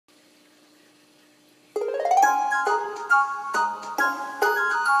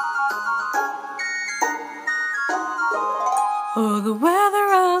the weather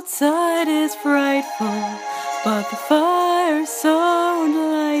outside is frightful, but the fire's so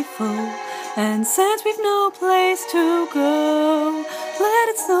delightful. And since we've no place to go, let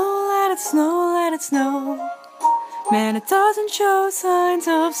it snow, let it snow, let it snow. Man, it doesn't show signs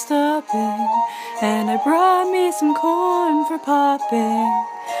of stopping, and I brought me some corn for popping.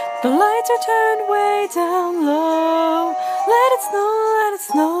 The lights are turned way down low. Let it snow, let it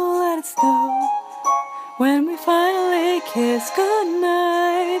snow, let it snow. When we finally kiss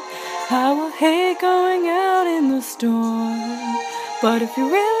goodnight, I will hate going out in the storm. But if you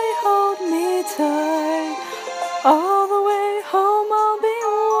really hold me tight, all the way home I'll be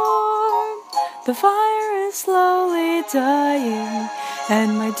warm. The fire is slowly dying,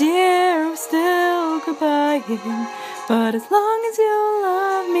 and my dear, I'm still goodbying. But as long as you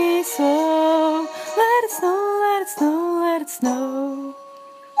love me so, let it snow, let it snow, let it snow.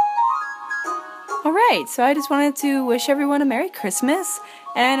 Alright, so I just wanted to wish everyone a Merry Christmas,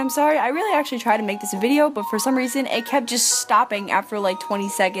 and I'm sorry, I really actually tried to make this a video, but for some reason it kept just stopping after like 20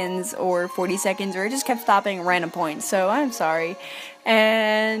 seconds or 40 seconds, or it just kept stopping at random points, so I'm sorry.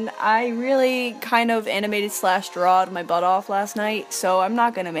 And I really kind of animated / drawed my butt off last night, so I'm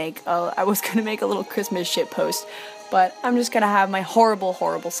not gonna make I was gonna make a little Christmas shit post, but I'm just gonna have my horrible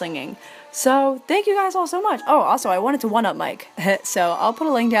singing. So, thank you guys all so much. Oh, also, I wanted to one-up Mike, so I'll put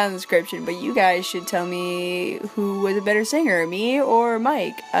a link down in the description, but you guys should tell me who was a better singer, me or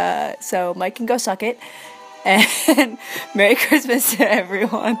Mike. So Mike can go suck it, and Merry Christmas to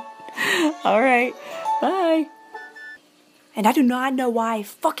everyone. Alright, bye. And I do not know why I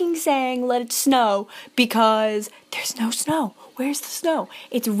fucking sang Let It Snow, because there's no snow. Where's the snow?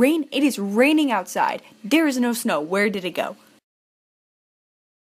 It is raining outside. There is no snow. Where did it go?